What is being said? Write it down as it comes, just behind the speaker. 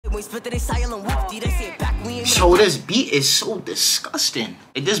Yo, this beat is so disgusting.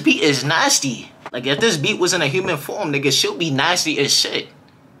 Like, this beat is nasty. Like, if this beat was in a human form, nigga, she'll be nasty as shit.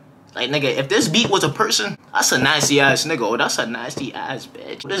 Like, nigga, if this beat was a person, that's a nasty ass nigga. Oh, that's a nasty ass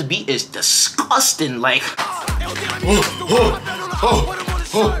bitch. This beat is disgusting. Like,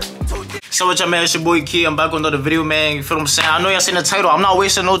 So what's up, man? It's your boy Key. I'm back with another video, man. You feel what I'm saying? I know y'all seen the title. I'm not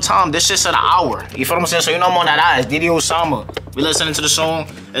wasting no time. This shit's an hour. You feel what I'm saying? So you know I'm on that ass. Diddy Osama. We listening to the song.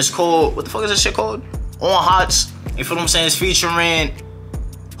 It's called, what the fuck is this shit called? On HOTS. You feel what I'm saying? It's featuring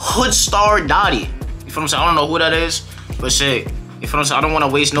HoodStarDotty. You feel what I'm saying? I don't know who that is, but shit. You feel what I'm saying? I don't want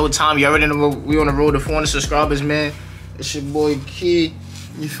to waste no time. You already know we on the road to 400 subscribers, man. It's your boy Key.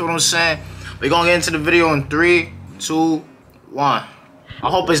 You feel what I'm saying? We're gonna get into the video in 3, 2, 1. I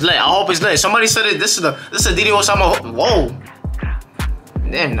hope it's lit. I hope it's lit. Somebody said it. This is a Diddy Osama. Whoa.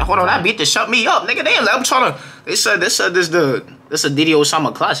 Damn, hold on. That beat to shut me up, nigga. Damn, I'm trying to. They said this a Diddy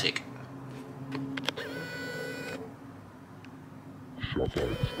Osama classic.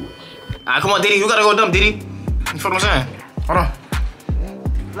 Alright, come on, Diddy. You gotta go dumb, Diddy. You feel what I'm saying? Hold on.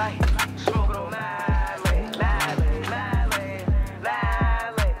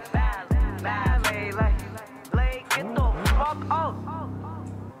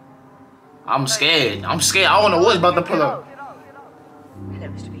 I'm scared. I'm scared. I don't know what's about to pull up.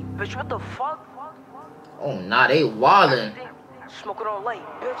 Bitch, what the fuck? Oh, nah, they wildin'. Smoking all late,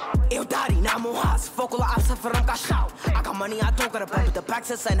 bitch. HOTS, now I'm on HOTS. Focal ops for them got shot. I got money, I don't got a bet with the back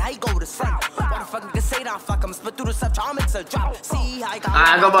to send. How you go to sleep? Why the fuck you can say that? Fuck, I'm split through the subject. I'll make a drop. See how I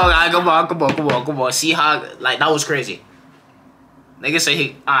got. Come on. See how, like, that was crazy. Nigga say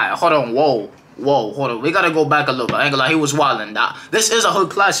he. Alright, hold on. Whoa, hold on. We gotta go back a little bit. I ain't gonna lie, he was wildin'. This is a hood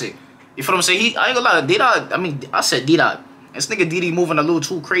classic. You feel what I'm saying? I ain't gonna lie, D-Dot, I said D-Dot. This nigga Diddy moving a little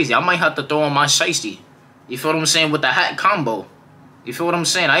too crazy. I might have to throw on my shiesty. You feel what I'm saying? With the hat combo. You feel what I'm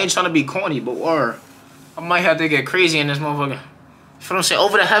saying? I ain't trying to be corny, but I might have to get crazy in this motherfucker. You feel what I'm saying?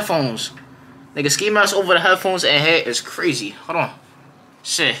 Over the headphones. Nigga, ski mask over the headphones and head is crazy. Hold on.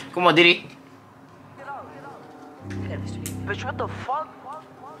 Shit. Come on, Diddy. Bitch, what the fuck?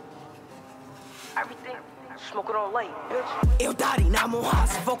 Everything. Smoking all late, bitch. HOTS, now I'm on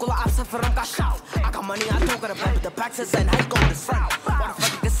HOTS. Focal ops for them got shot. I got money, I don't got a bet with the back to send. How you go to sleep? Why the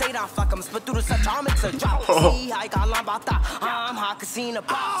fuck you can say that? Fuck, I'm split through the subject. I'll make a drop. See how I got line about that. I'm hot, casino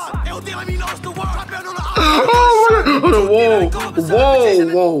box. HOTS, let me know it's the word. I bet on the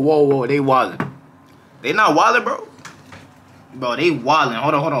Whoa. They wildin'. They not wildin', bro. Bro, they wildin'.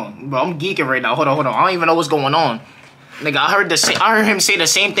 Hold on. Bro, I'm geeking right now. Hold on. I don't even know what's going on. Nigga, I heard him say the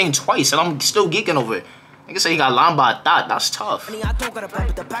same thing twice, and I'm still geeking over it. Nigga say he got line by a thought. That's tough. Alright,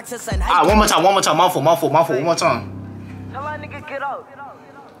 one more time. Mouthful. One more time. Tell that nigga get out.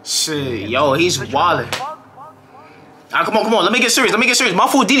 Shit, yo, he's wildin'. Alright, come on. Let me get serious.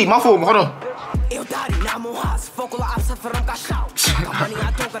 Mouthful, Diddy. Mouthful. Hold on. HOTS, now I'm on HOTS. Focal ops for them got shot. I got money,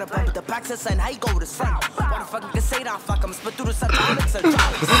 I don't got a bet with the back to send. How you go to sleep? Why the fuck you can say that? Fuck, I'm split through the subject. I'll make a drop.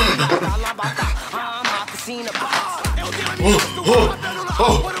 I got line about that. I'm hot, casino box.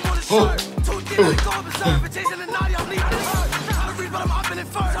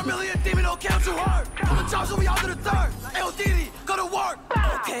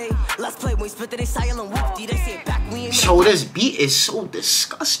 Let's play when we split the silent whoop. They say back we ain't. Yo, this beat is so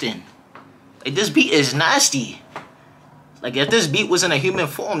disgusting. Like, this beat is nasty. Like, if this beat was in a human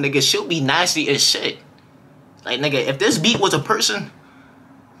form, nigga, she'll be nasty as shit. Like, nigga, if this beat was a person,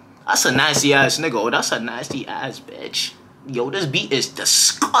 that's a nasty ass nigga. Oh, that's a nasty ass bitch. Yo, this beat is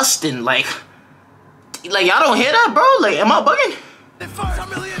disgusting. Like y'all don't hear that, bro? Like, am I bugging?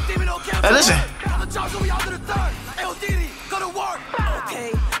 Hey, listen.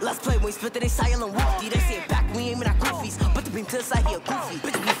 Okay, let's play when we split the silent whoop. They say back we ain't at goofies, but the beam to the side here goofy.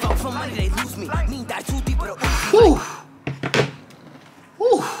 Bitch, we fuck for money, they lose me. Mean die too deep, but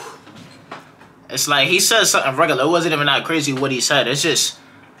Whew. It's like he said something regular. It wasn't even that crazy what he said. It's just,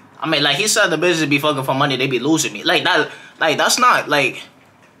 I mean, like, he said the business be fucking for money, they be losing me. Like, that, like, that's not, like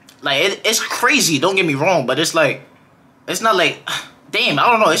it's crazy, don't get me wrong, but it's like, it's not like, damn, I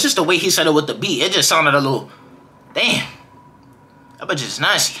don't know, it's just the way he said it with the beat. It just sounded a little, damn, that bitch is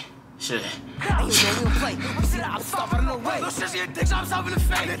nasty. Shit.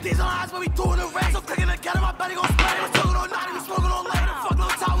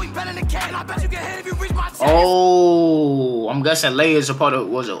 Oh, I'm guessing Lay is a part of,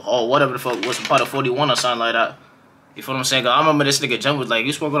 or whatever the fuck, was a part of 41 or something like that. You feel what I'm saying? I remember this nigga Jump was like,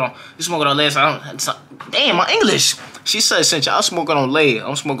 you smoking on Lay. Damn, my English. She said, since y'all smoking on Lay,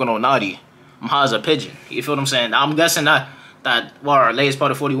 I'm smoking on Naughty. I'm high as a pigeon. You feel what I'm saying? I'm guessing that Lay is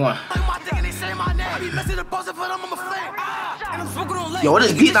part of 41. Yo,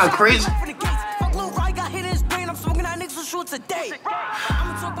 this beat not crazy.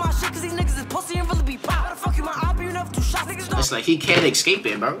 It's like he can't escape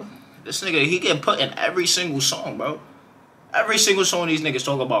it, bro. This nigga, he get put in every single song, bro. Every single song these niggas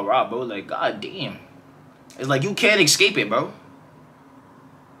talk about Rob, bro. Like, goddamn. It's like you can't escape it, bro.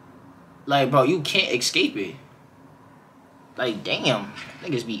 Like, bro, you can't escape it. Like, damn.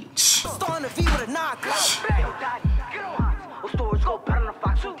 Niggas be...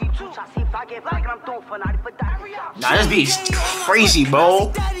 Nah, this beat's crazy,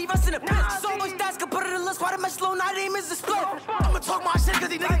 bro.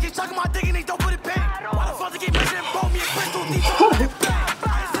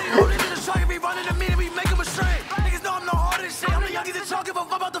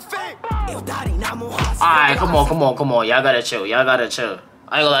 Alright, come on. Y'all gotta chill. I ain't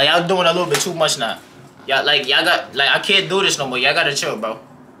gonna lie, y'all doing a little bit too much now. Y'all got, I can't do this no more. Y'all gotta chill, bro.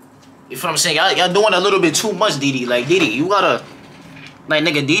 You feel what I'm saying? Y'all doing a little bit too much, Didi. Like, Didi, you gotta, like,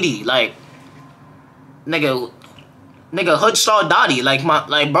 nigga, Didi, like, nigga, HoodStarDotty,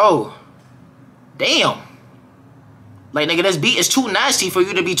 like, bro. Damn. Like, nigga, this beat is too nasty for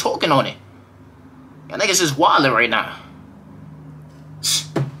you to be talking on it. Y'all niggas is wildin' right now.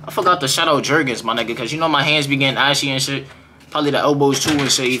 I forgot to shout out Jergens, my nigga, because you know my hands be getting ashy and shit. Probably the elbows too and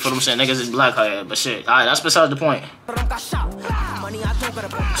shit, you feel what I'm saying? Niggas is black out, but shit. Alright, that's besides the point.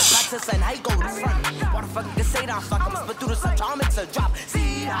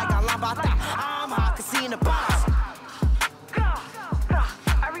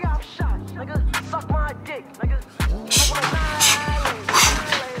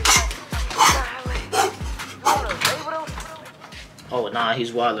 Oh, nah,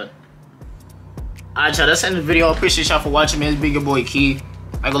 he's wildin'. Alright, y'all, that's the end of the video. I appreciate y'all for watching, man. It's big your boy Key.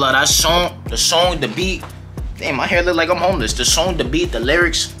 I ain't gonna lie, that song, the beat. Damn, my hair look like I'm homeless. The song, the beat, the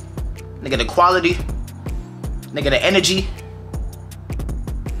lyrics. Nigga, the quality. Nigga, the energy.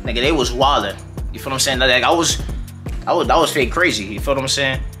 Nigga, they was wildin'. You feel what I'm saying? Like, that was fake crazy. You feel what I'm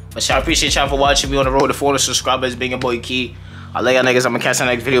saying? But y'all, appreciate y'all for watching. We on the road to 400 subscribers. Big your boy Key. I'll let y'all niggas. I'm gonna catch you in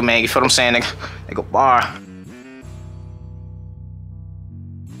the next video, man. You feel what I'm saying? Nigga bar.